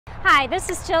Hi, this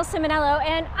is Jill Ciminillo,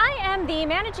 and I am the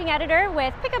managing editor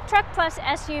with Pickup Truck Plus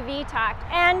SUV Talk.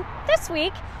 And this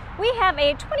week, we have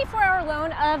a 24-hour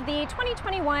loan of the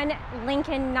 2021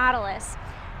 Lincoln Nautilus.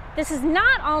 This is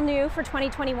not all new for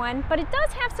 2021, but it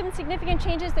does have some significant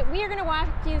changes that we are going to walk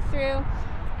you through,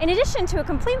 in addition to a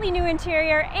completely new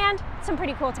interior and some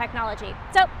pretty cool technology.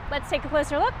 So let's take a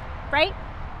closer look right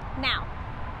now.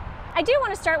 I do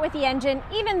want to start with the engine,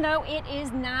 even though it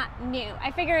is not new. I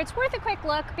figure it's worth a quick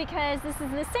look because this is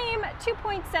the same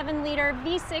 2.7 liter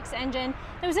V6 engine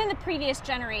that was in the previous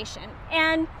generation.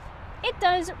 And it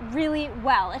does really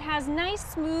well. It has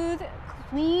nice, smooth,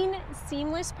 clean,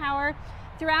 seamless power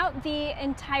throughout the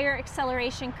entire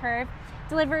acceleration curve,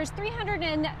 delivers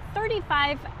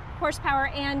 335 horsepower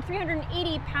and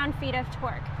 380 pound-feet of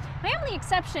torque. My only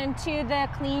exception to the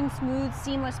clean, smooth,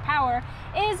 seamless power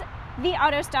is the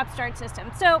auto stop start system.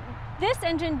 So this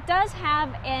engine does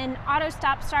have an auto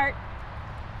stop start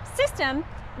system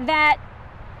that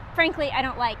frankly I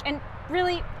don't like, and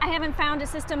really I haven't found a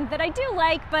system that I do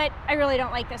like, but I really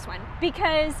don't like this one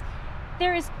because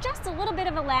there is just a little bit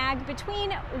of a lag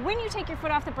between when you take your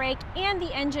foot off the brake and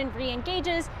the engine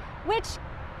re-engages, which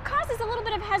causes a little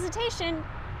bit of hesitation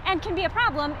and can be a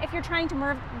problem if you're trying to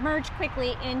merge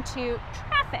quickly into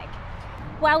traffic.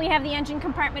 While we have the engine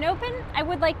compartment open, I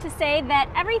would like to say that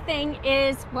everything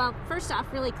is, well, first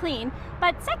off, really clean,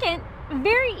 but second,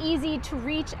 very easy to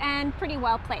reach and pretty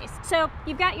well placed. So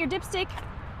you've got your dipstick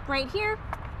right here.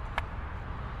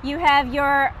 You have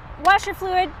your washer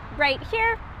fluid right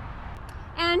here,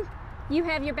 and you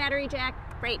have your battery jack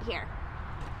right here.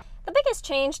 The biggest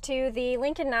change to the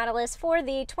Lincoln Nautilus for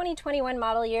the 2021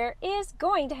 model year is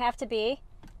going to have to be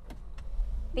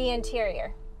the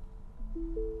interior.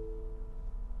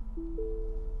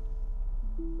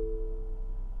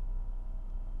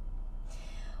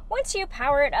 Once you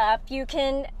power it up, you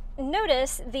can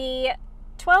notice the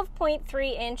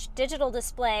 12.3-inch digital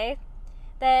display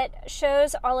that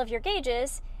shows all of your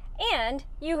gauges, and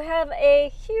you have a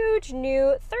huge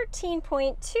new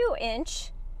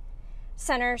 13.2-inch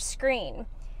center screen.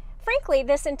 Frankly,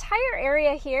 this entire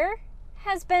area here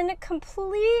has been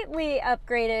completely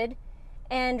upgraded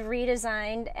and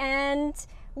redesigned and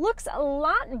looks a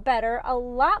lot better, a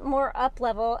lot more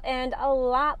up-level, and a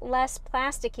lot less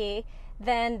plasticky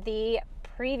than the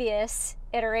previous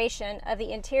iteration of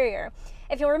the interior.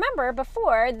 If you'll remember,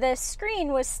 before, the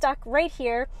screen was stuck right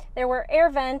here. There were air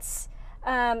vents,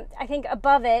 I think,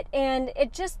 above it, and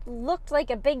it just looked like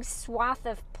a big swath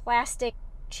of plastic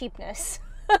cheapness.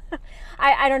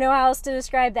 I don't know how else to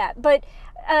describe that. But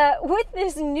with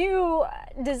this new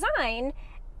design,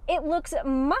 it looks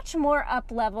much more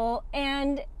up-level,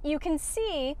 and you can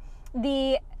see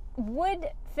the wood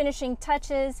finishing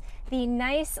touches, the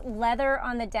nice leather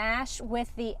on the dash with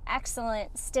the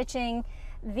excellent stitching,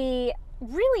 the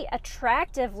really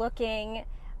attractive looking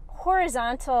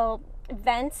horizontal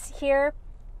vents here.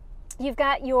 You've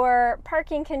got your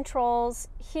parking controls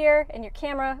here and your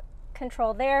camera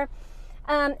control there.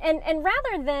 And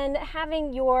rather than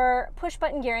having your push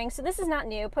button gearing, so this is not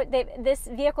new, this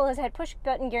vehicle has had push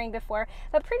button gearing before,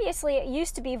 but previously it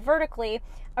used to be vertically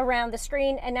around the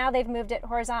screen, and now they've moved it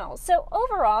horizontal. So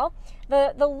overall,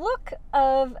 the look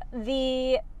of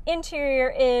the interior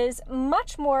is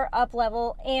much more up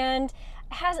level and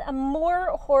has a more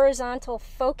horizontal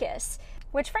focus,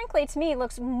 which frankly to me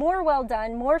looks more well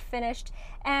done, more finished,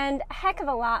 and a heck of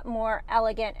a lot more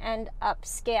elegant and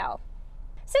upscale.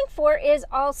 Sync 4 is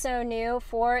also new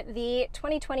for the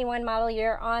 2021 model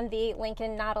year on the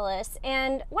Lincoln Nautilus,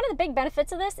 and one of the big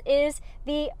benefits of this is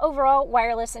the overall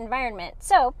wireless environment.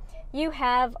 So you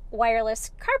have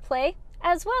wireless CarPlay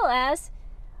as well as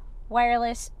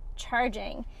wireless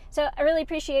charging. So I really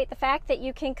appreciate the fact that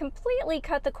you can completely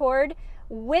cut the cord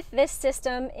with this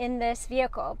system in this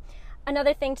vehicle.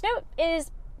 Another thing to note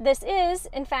is this is,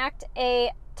 in fact,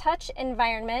 a touch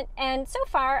environment, and so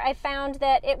far I found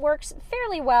that it works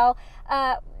fairly well,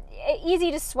 easy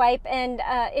to swipe, and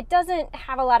it doesn't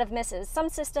have a lot of misses. Some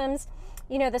systems,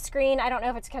 you know, the screen, I don't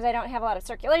know if it's because I don't have a lot of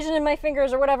circulation in my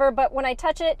fingers or whatever, but when I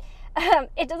touch it,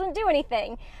 it doesn't do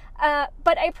anything.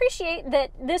 But I appreciate that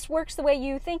this works the way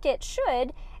you think it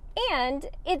should, and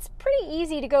it's pretty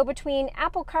easy to go between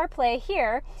Apple CarPlay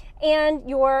here and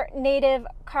your native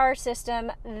car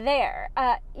system there.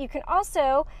 You can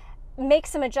also make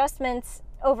some adjustments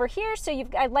over here. So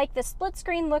I like the split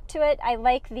screen look to it. I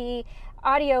like the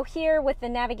audio here with the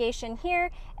navigation here.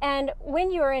 And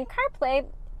when you're in CarPlay,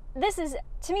 this is,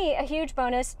 to me, a huge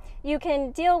bonus. You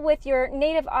can deal with your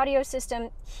native audio system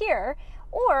here,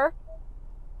 or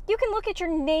you can look at your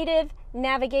native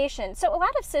navigation. So a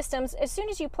lot of systems, as soon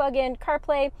as you plug in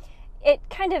CarPlay, it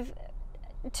kind of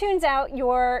tunes out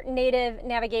your native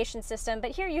navigation system.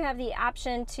 But here you have the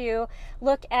option to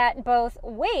look at both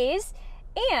Waze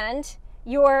and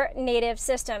your native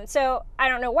system. So I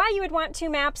don't know why you would want two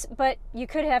maps, but you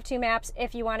could have two maps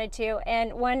if you wanted to.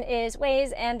 And one is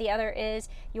Waze and the other is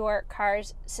your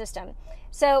car's system.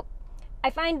 So I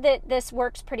find that this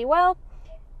works pretty well.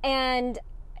 And,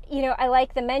 you know, I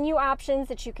like the menu options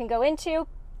that you can go into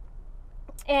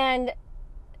and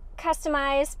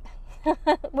customize,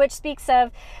 which speaks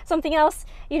of something else.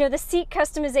 You know, the seat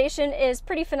customization is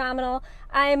pretty phenomenal.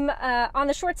 I'm on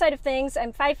the short side of things.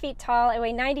 I'm 5 feet tall. I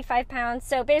weigh 95 pounds.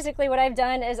 So basically what I've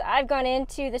done is I've gone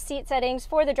into the seat settings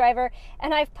for the driver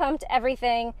and I've pumped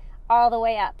everything all the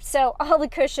way up. So all the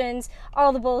cushions,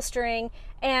 all the bolstering,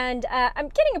 and I'm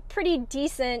getting a pretty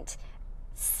decent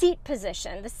seat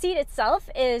position. The seat itself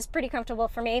is pretty comfortable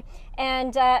for me,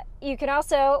 and you can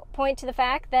also point to the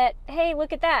fact that, hey,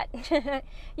 look at that.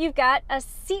 You've got a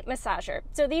seat massager.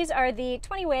 So these are the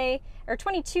 20-way or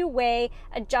 22-way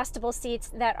adjustable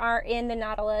seats that are in the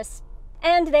Nautilus,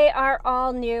 and they are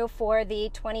all new for the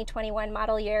 2021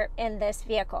 model year in this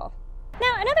vehicle.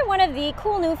 Now, another one of the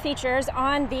cool new features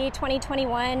on the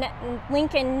 2021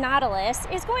 Lincoln Nautilus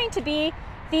is going to be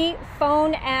the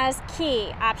phone as key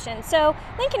option. So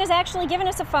Lincoln has actually given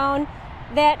us a phone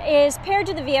that is paired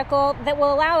to the vehicle that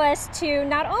will allow us to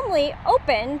not only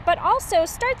open but also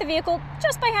start the vehicle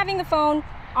just by having the phone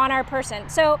on our person.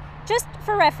 So just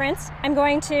for reference, I'm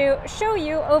going to show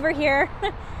you over here.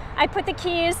 I put the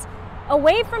keys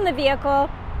away from the vehicle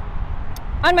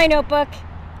on my notebook.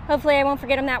 Hopefully I won't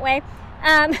forget them that way.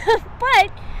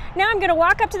 But now I'm going to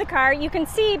walk up to the car. You can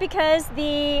see because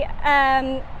the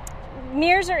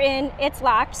mirrors are in, it's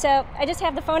locked. So I just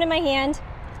have the phone in my hand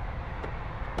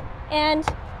and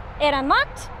it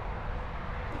unlocked.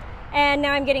 And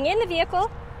now I'm getting in the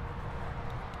vehicle.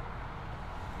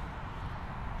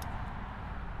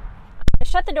 I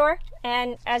shut the door,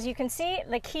 and as you can see,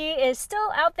 the key is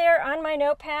still out there on my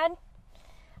notepad.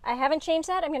 I haven't changed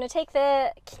that. I'm going to take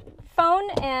the phone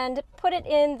and put it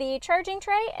in the charging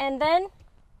tray, and then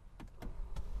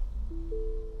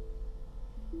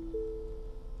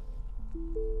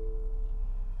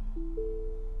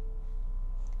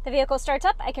the vehicle starts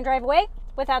up. I can drive away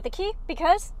without the key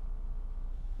because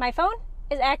my phone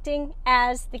is acting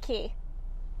as the key.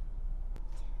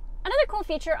 Another cool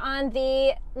feature on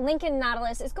the Lincoln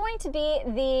Nautilus is going to be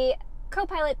the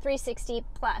Copilot 360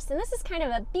 Plus, and this is kind of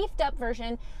a beefed up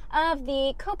version of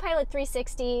the Copilot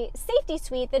 360 safety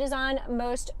suite that is on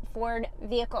most Ford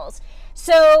vehicles.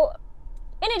 So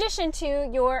in addition to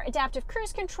your adaptive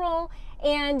cruise control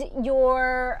and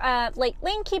your like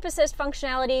lane keep assist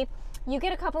functionality, you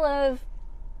get a couple of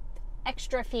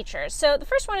extra features. So the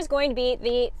first one is going to be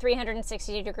the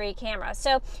 360-degree camera.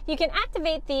 So you can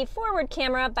activate the forward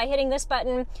camera by hitting this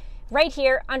button right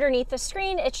here underneath the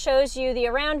screen. It shows you the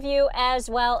around view as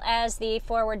well as the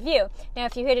forward view. Now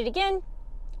if you hit it again,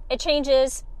 it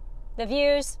changes the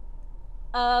views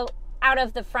out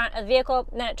of the front of the vehicle,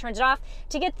 and then it turns it off.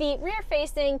 To get the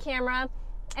rear-facing camera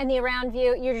and the around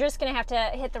view, you're just going to have to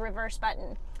hit the reverse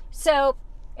button. So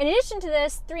in addition to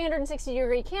this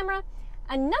 360-degree camera,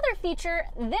 another feature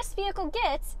this vehicle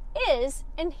gets is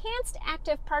enhanced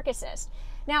active park assist.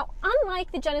 Now,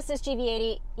 unlike the Genesis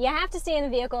GV80, you have to stay in the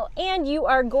vehicle and you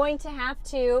are going to have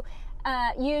to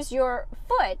use your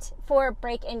foot for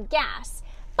brake and gas.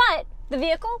 But the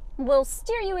vehicle will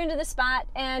steer you into the spot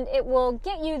and it will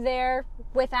get you there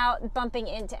without bumping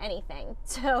into anything.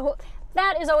 So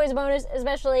that is always a bonus,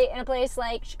 especially in a place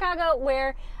like Chicago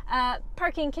where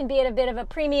parking can be at a bit of a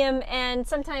premium, and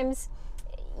sometimes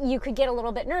you could get a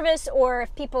little bit nervous, or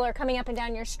if people are coming up and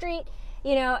down your street,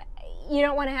 you know, you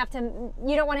don't want to have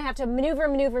to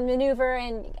maneuver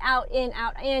and out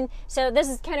in. So this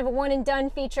is kind of a one and done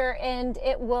feature, and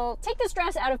it will take the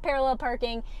stress out of parallel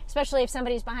parking, especially if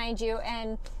somebody's behind you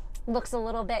and looks a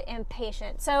little bit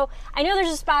impatient. So I know there's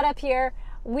a spot up here.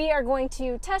 We are going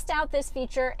to test out this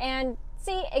feature and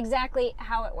see exactly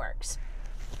how it works.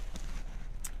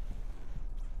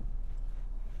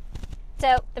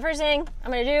 So the first thing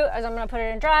I'm going to do is I'm going to put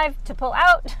it in drive to pull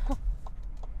out.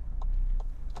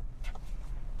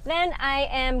 Then I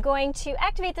am going to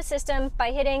activate the system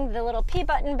by hitting the little P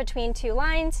button between two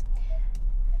lines.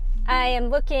 I am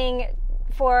looking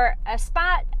for a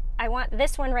spot. I want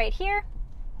this one right here.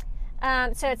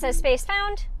 So it says space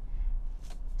found,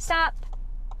 stop,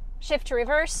 shift to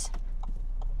reverse,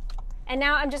 and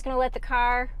now I'm just going to let the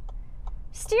car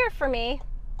steer for me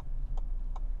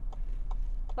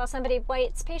while somebody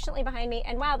waits patiently behind me.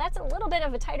 And wow, that's a little bit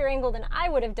of a tighter angle than I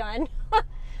would have done.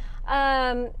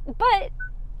 But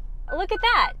look at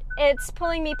that. It's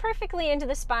pulling me perfectly into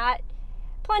the spot.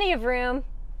 Plenty of room.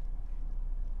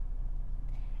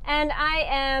 and I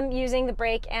am using the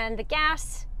brake and the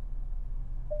gas.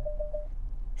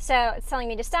 So it's telling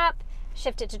me to stop,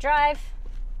 shift it to drive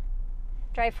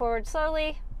forward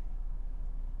slowly.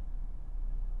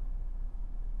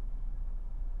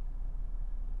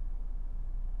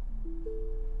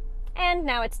 And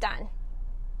now it's done.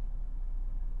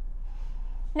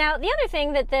 Now, the other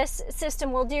thing that this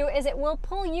system will do is it will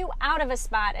pull you out of a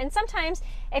spot. And sometimes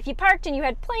if you parked and you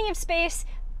had plenty of space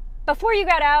before you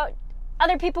got out,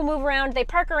 other people move around, they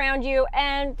park around you,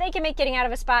 and they can make getting out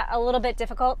of a spot a little bit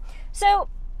difficult. So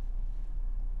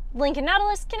Lincoln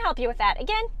Nautilus can help you with that.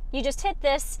 Again, you just hit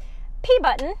this P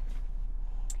button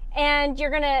and you're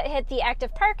gonna hit the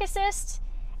active park assist,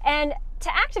 and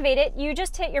to activate it, you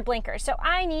just hit your blinker. So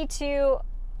I need to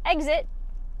exit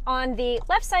on the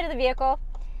left side of the vehicle,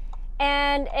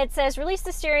 and it says release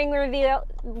the steering wheel,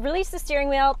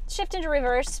 shift into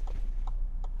reverse,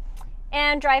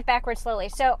 and drive backward slowly.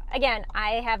 So again,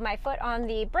 I have my foot on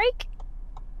the brake.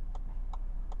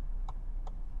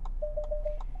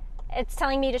 It's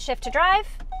telling me to shift to drive,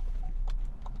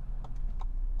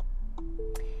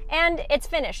 and it's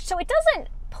finished. So it doesn't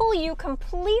pull you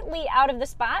completely out of the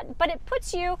spot, but it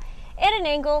puts you at an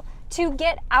angle to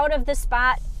get out of the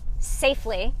spot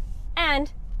safely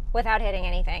and without hitting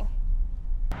anything.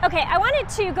 Okay, I wanted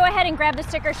to go ahead and grab the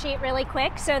sticker sheet really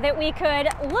quick so that we could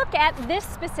look at this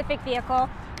specific vehicle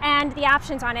and the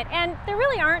options on it. And there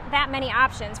really aren't that many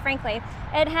options, frankly.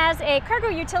 It has a cargo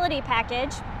utility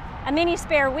package, a mini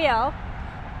spare wheel,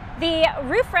 the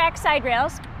roof rack side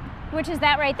rails, which is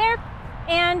that right there,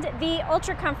 and the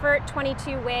Ultra Comfort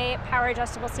 22-way power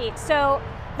adjustable seats. So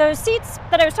those seats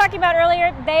that I was talking about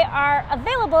earlier, they are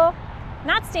available,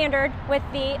 not standard, with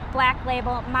the Black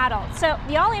Label model. So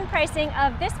the all-in pricing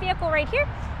of this vehicle right here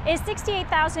is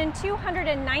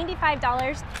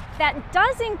 $68,295. That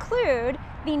does include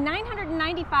the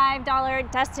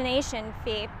 $995 destination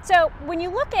fee. So when you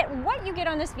look at what you get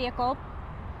on this vehicle,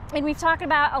 and we've talked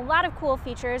about a lot of cool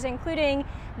features, including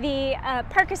the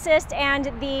park assist and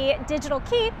the digital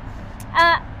key,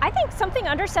 I think something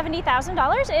under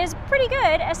 $70,000 is pretty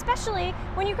good, especially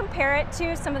when you compare it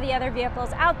to some of the other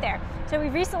vehicles out there. So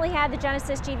we've recently had the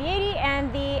Genesis GV80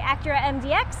 and the Acura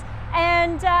MDX,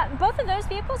 and both of those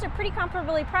vehicles are pretty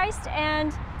comparably priced,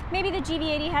 and maybe the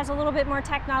GV80 has a little bit more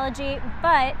technology,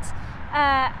 but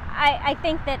I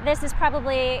think that this has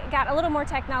probably got a little more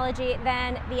technology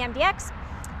than the MDX,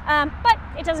 but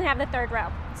it doesn't have the third row.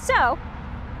 So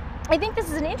I think this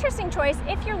is an interesting choice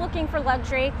if you're looking for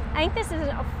luxury. I think this is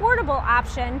an affordable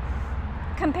option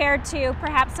compared to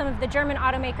perhaps some of the German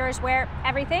automakers where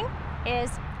everything is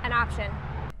an option.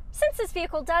 Since this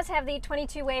vehicle does have the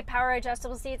 22-way power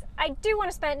adjustable seats, I do want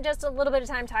to spend just a little bit of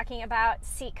time talking about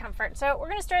seat comfort. So we're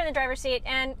going to start in the driver's seat,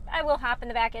 and I will hop in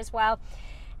the back as well.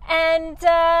 And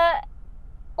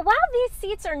while these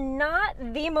seats are not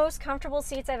the most comfortable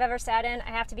seats I've ever sat in, I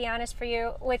have to be honest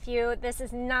with you, this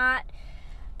is not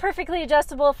perfectly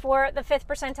adjustable for the 5th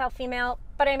percentile female,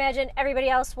 but I imagine everybody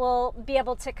else will be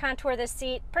able to contour this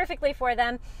seat perfectly for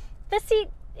them. The seat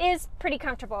is pretty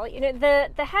comfortable. You know, the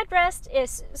headrest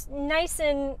is nice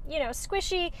and, you know,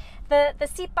 squishy. The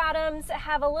seat bottoms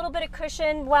have a little bit of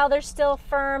cushion while they're still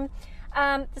firm.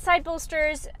 The side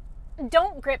bolsters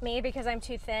don't grip me because I'm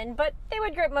too thin, but they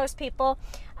would grip most people.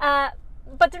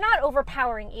 But they're not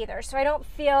overpowering either, so I don't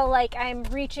feel like I'm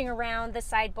reaching around the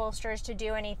side bolsters to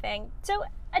do anything. So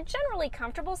a generally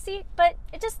comfortable seat, but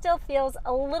it just still feels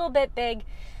a little bit big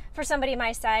for somebody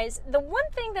my size. The one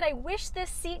thing that I wish this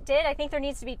seat did, I think there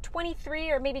needs to be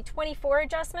 23 or maybe 24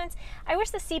 adjustments. I wish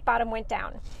the seat bottom went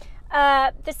down.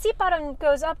 The seat bottom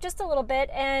goes up just a little bit,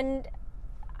 and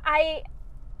I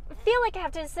feel like I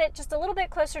have to sit just a little bit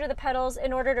closer to the pedals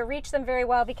in order to reach them very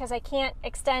well because I can't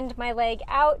extend my leg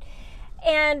out.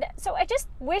 And so I just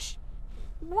wish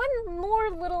one more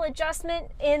little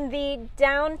adjustment in the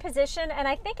down position, and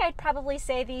I think I'd probably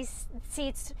say these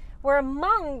seats were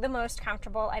among the most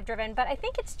comfortable I've driven, but I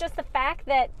think it's just the fact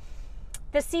that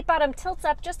the seat bottom tilts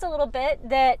up just a little bit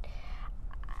that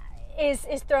is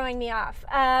throwing me off.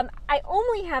 I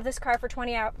only have this car for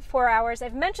 24 hours.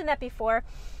 I've mentioned that before.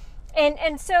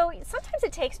 And so sometimes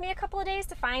it takes me a couple of days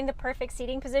to find the perfect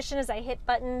seating position as I hit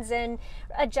buttons and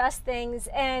adjust things.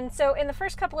 And so in the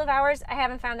first couple of hours, I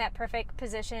haven't found that perfect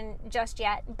position just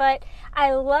yet. But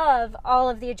I love all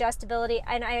of the adjustability,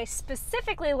 and I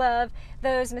specifically love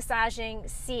those massaging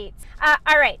seats.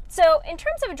 All right, so in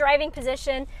terms of driving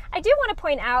position, I do want to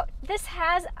point out this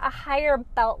has a higher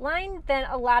belt line than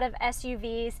a lot of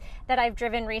SUVs that I've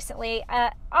driven recently.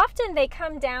 Often they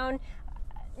come down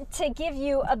to give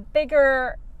you a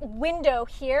bigger window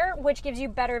here, which gives you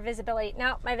better visibility.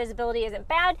 Now, my visibility isn't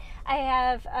bad. I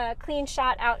have a clean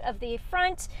shot out of the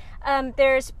front.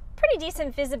 There's pretty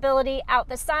decent visibility out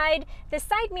the side. The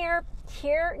side mirror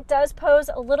here does pose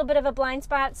a little bit of a blind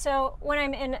spot, so when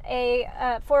I'm in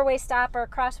a four-way stop or a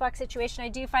crosswalk situation, I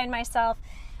do find myself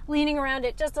leaning around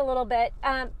it just a little bit,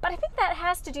 but I think that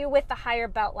has to do with the higher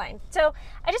belt line. So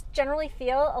I just generally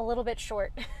feel a little bit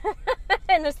short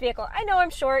in this vehicle. I know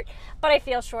I'm short, but I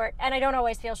feel short, and I don't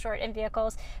always feel short in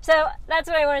vehicles. So that's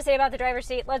what I want to say about the driver's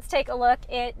seat. Let's take a look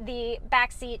at the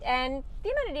back seat and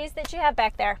the amenities that you have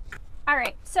back there. All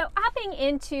right, so hopping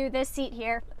into this seat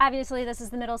here, obviously this is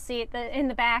the middle seat. In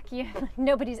the back,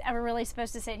 nobody's ever really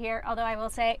supposed to sit here, although I will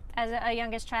say, as a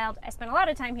youngest child, I spent a lot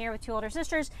of time here with two older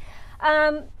sisters.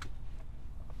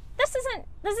 This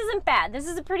isn't bad. This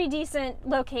is a pretty decent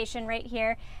location right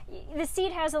here. The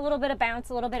seat has a little bit of bounce,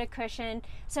 a little bit of cushion,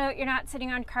 so you're not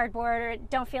sitting on cardboard or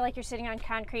don't feel like you're sitting on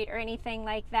concrete or anything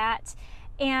like that.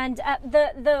 And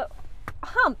the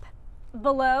hump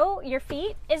below your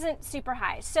feet isn't super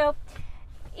high. So,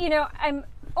 you know, I'm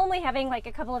only having like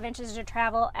a couple of inches to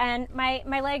travel, and my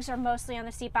legs are mostly on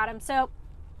the seat bottom. So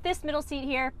this middle seat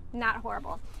here, not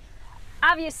horrible.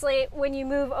 Obviously, when you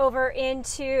move over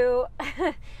into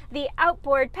the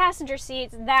outboard passenger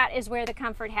seats, that is where the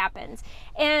comfort happens.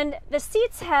 And the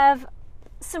seats have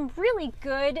some really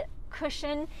good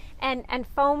cushion and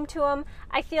foam to them.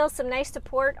 I feel some nice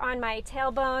support on my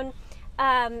tailbone.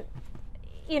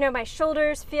 You know, my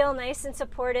shoulders feel nice and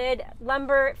supported.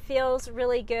 Lumbar feels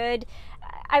really good.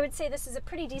 I would say this is a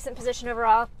pretty decent position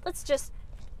overall. Let's just,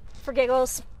 for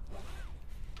giggles,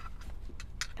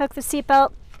 hook the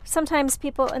seatbelt. Sometimes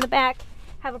people in the back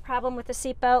have a problem with the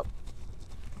seatbelt.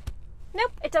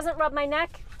 Nope, it doesn't rub my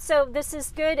neck, so this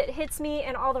is good. It hits me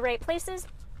in all the right places.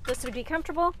 This would be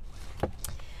comfortable.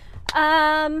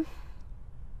 Back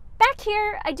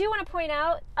here, I do want to point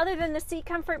out, other than the seat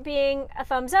comfort being a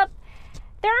thumbs up,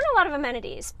 there aren't a lot of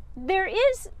amenities. There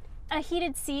is a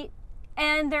heated seat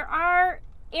and there are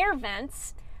air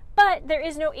vents, but there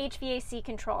is no HVAC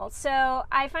control. So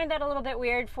I find that a little bit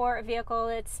weird for a vehicle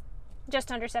that's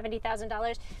just under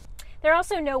 $70,000. There are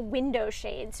also no window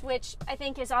shades, which I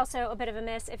think is also a bit of a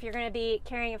miss if you're going to be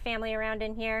carrying a family around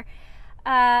in here.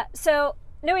 So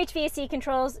no HVAC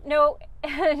controls, no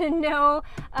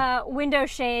window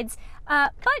shades,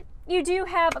 but you do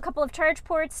have a couple of charge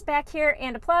ports back here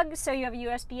and a plug, so you have a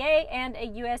USB-A and a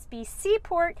USB-C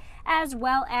port, as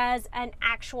well as an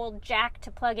actual jack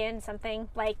to plug in something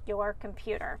like your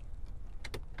computer.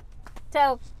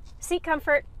 So seat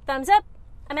comfort, thumbs up.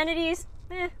 Amenities,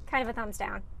 kind of a thumbs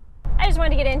down. I just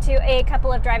wanted to get into a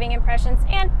couple of driving impressions,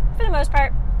 and for the most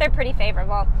part, they're pretty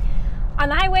favorable. On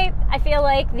the highway, I feel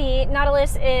like the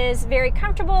Nautilus is very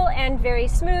comfortable and very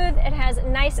smooth. It has a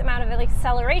nice amount of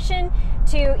acceleration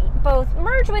to both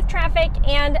merge with traffic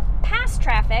and pass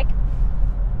traffic.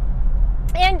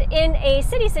 And in a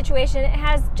city situation, it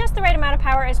has just the right amount of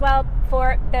power as well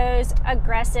for those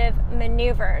aggressive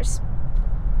maneuvers.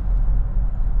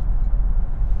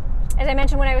 As I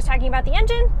mentioned when I was talking about the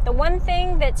engine, the one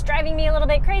thing that's driving me a little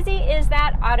bit crazy is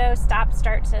that auto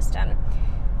stop-start system.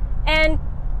 And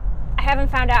I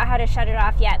haven't found out how to shut it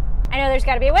off yet. I know there's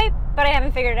got to be a way, but I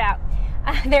haven't figured it out.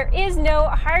 There is no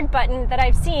hard button that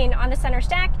I've seen on the center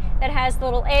stack that has the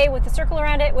little A with the circle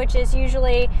around it, which is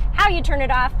usually how you turn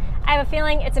it off. I have a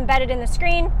feeling it's embedded in the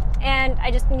screen, and I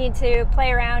just need to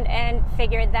play around and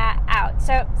figure that out.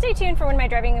 So stay tuned for when my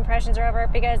driving impressions are over,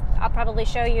 because I'll probably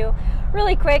show you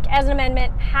really quick as an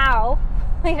amendment how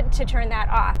to turn that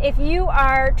off. If you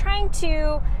are trying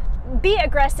to be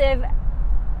aggressive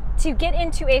to get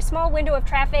into a small window of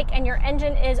traffic and your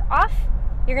engine is off,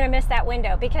 you're going to miss that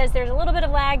window, because there's a little bit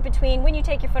of lag between when you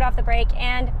take your foot off the brake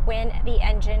and when the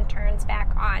engine turns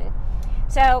back on.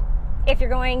 So if you're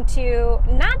going to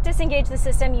not disengage the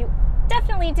system, you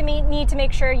definitely need to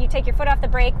make sure you take your foot off the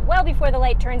brake well before the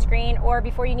light turns green, or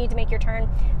before you need to make your turn,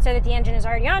 so that the engine is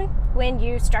already on when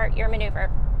you start your maneuver.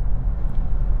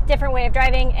 Different way of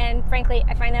driving, and frankly,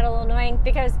 I find that a little annoying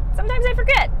because sometimes I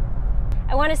forget.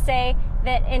 I want to say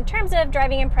that in terms of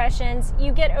driving impressions,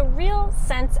 you get a real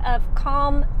sense of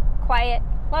calm, quiet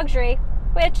luxury,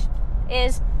 which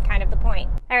is kind of the point.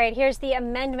 All right, here's the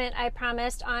amendment I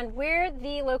promised on where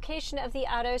the location of the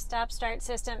auto stop start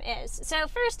system is. So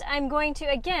first, I'm going to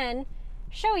again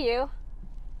show you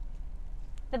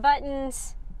the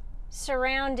buttons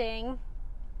surrounding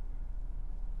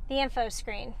the info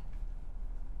screen.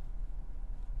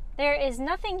 There is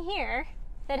nothing here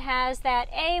that has that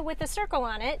A with the circle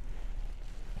on it.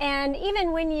 And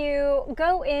even when you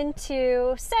go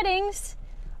into settings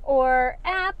or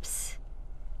apps,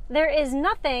 there is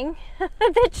nothing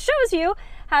that shows you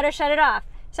how to shut it off.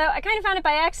 So I kind of found it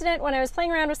by accident when I was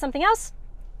playing around with something else,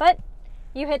 but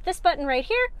you hit this button right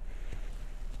here,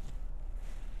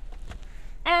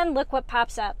 and look what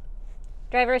pops up.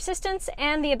 Driver assistance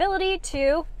and the ability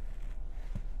to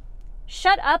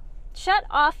shut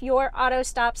off your auto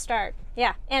stop start.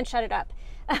 Yeah, and shut it up.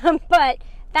 But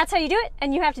that's how you do it,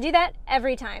 and you have to do that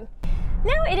every time.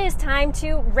 Now it is time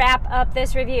to wrap up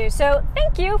this review. So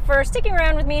thank you for sticking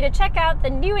around with me to check out the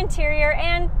new interior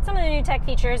and some of the new tech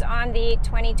features on the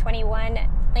 2021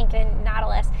 Lincoln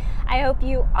Nautilus. I hope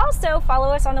you also follow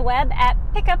us on the web at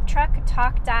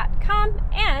pickuptrucktalk.com,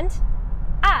 and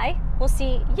I will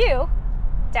see you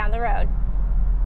down the road.